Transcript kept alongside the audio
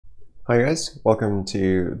Hi guys, welcome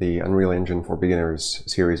to the Unreal Engine for Beginners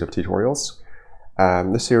series of tutorials.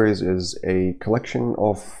 This series is a collection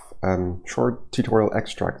of short tutorial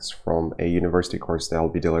extracts from a university course that I'll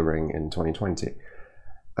be delivering in 2020.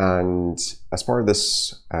 And as part of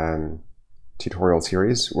this tutorial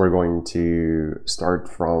series, we're going to start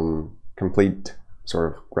from complete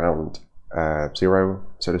sort of ground zero,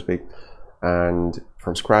 so to speak. And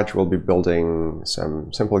from scratch, we'll be building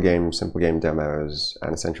some simple game demos,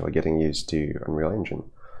 and essentially getting used to Unreal Engine.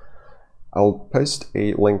 I'll post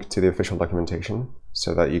a link to the official documentation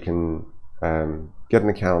so that you can get an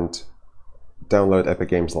account, download Epic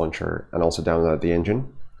Games Launcher, and also download the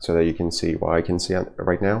engine so that you can see what I can see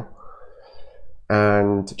right now.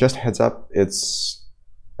 And just heads up, it's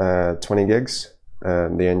 20 gigs,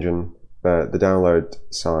 the engine, but the download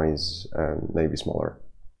size may be smaller.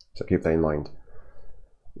 So keep that in mind.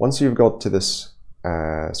 Once you've got to this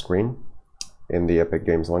screen in the Epic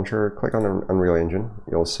Games Launcher, click on Unreal Engine.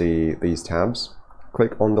 You'll see these tabs.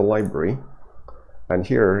 Click on the library, and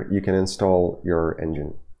here you can install your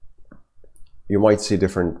engine. You might see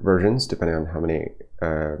different versions depending on how many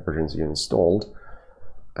versions you installed.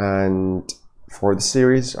 And for the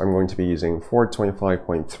series, I'm going to be using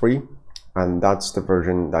 4.25.3, and that's the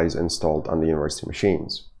version that is installed on the university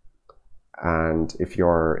machines. And if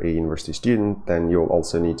you're a university student, then you'll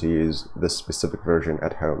also need to use this specific version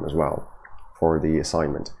at home as well for the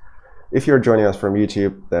assignment. If you're joining us from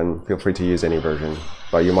YouTube, then feel free to use any version,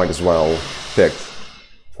 but you might as well pick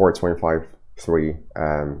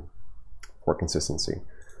 4.25.3 for consistency.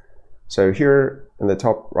 So here in the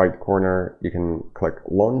top right corner, you can click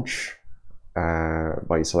Launch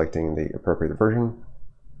by selecting the appropriate version,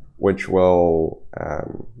 which will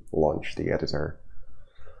launch the editor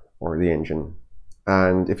or the engine.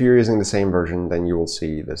 And if you're using the same version, then you will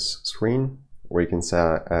see this screen where you can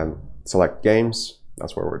select games.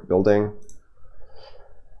 That's where we're building.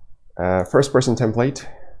 First person template.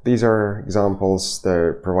 These are examples that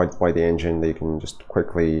are provided by the engine that you can just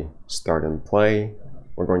quickly start and play.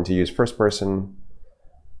 We're going to use first person.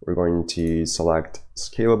 We're going to select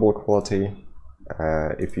scalable quality.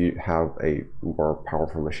 If you have a more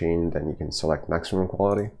powerful machine, then you can select maximum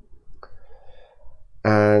quality.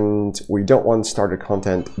 And we don't want starter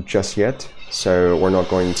content just yet, so we're not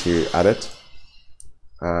going to add it.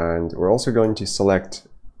 And we're also going to select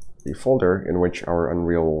the folder in which our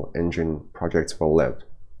Unreal Engine projects will live.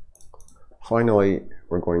 Finally,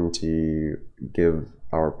 we're going to give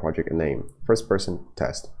our project a name, first person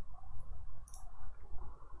test.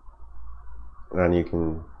 And you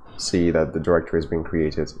can see that the directory has been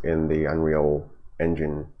created in the Unreal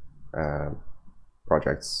Engine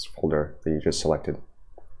projects folder that you just selected.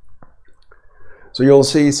 So you'll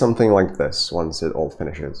see something like this once it all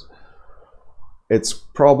finishes. It's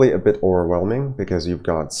probably a bit overwhelming because you've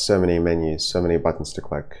got so many menus, so many buttons to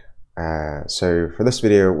click. So for this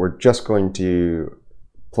video, we're just going to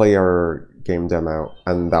play our game demo,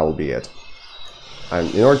 and that will be it.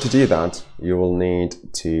 And in order to do that, you will need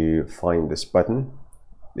to find this button,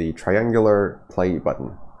 the triangular play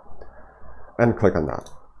button, and click on that.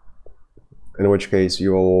 In which case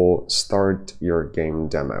you will start your game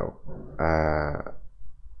demo.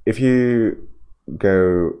 If you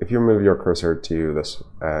move your cursor to this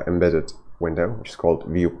embedded window, which is called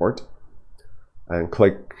viewport, and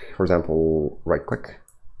click, for example, right click,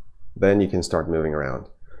 then you can start moving around.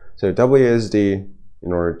 So WASD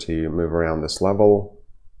in order to move around this level,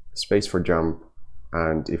 space for jump,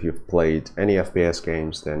 and if you've played any FPS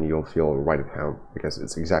games, then you'll feel right at home because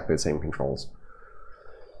it's exactly the same controls.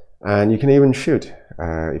 And you can even shoot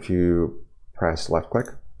if you press left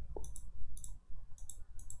click.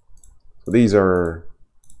 So these are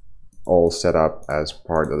all set up as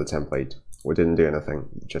part of the template. We didn't do anything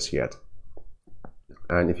just yet.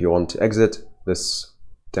 And if you want to exit this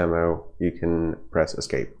demo, you can press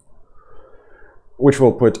escape, which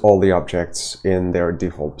will put all the objects in their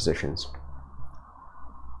default positions.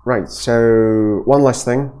 Right, so one last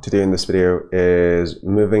thing to do in this video is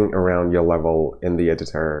moving around your level in the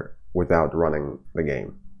editor without running the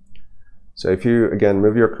game. So if you, again,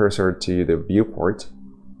 move your cursor to the viewport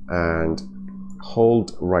and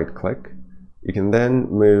hold right click, you can then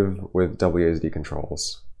move with WASD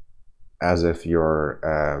controls as if you're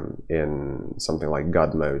in something like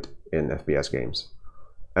God mode in FPS games.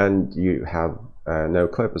 And you have no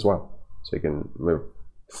clip as well, so you can move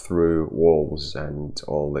through walls and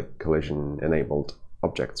all the collision enabled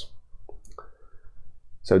objects.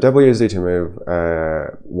 So WASD to move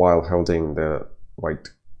while holding the right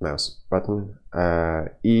mouse button,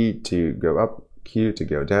 E to go up, Q to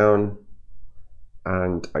go down,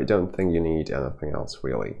 and I don't think you need anything else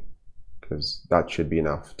really. because that should be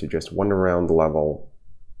enough to just wander around the level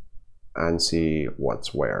and see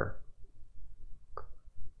what's where.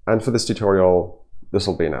 And for this tutorial, this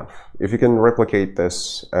will be enough. If you can replicate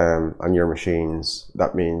this on your machines,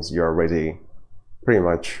 that means you're ready, pretty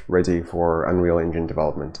much ready for Unreal Engine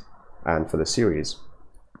development and for the series.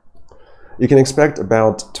 You can expect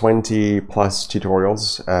about 20 plus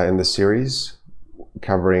tutorials in this series,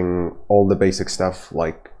 covering all the basic stuff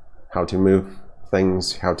like how to move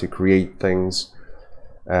things, how to create things,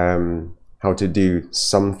 how to do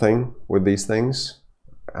something with these things,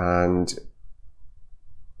 and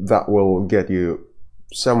that will get you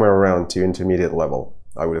somewhere around to intermediate level,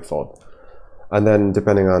 I would have thought. And then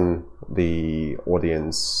depending on the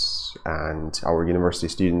audience and our university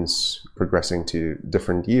students progressing to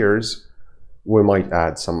different years, we might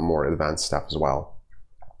add some more advanced stuff as well.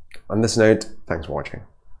 On this note, thanks for watching.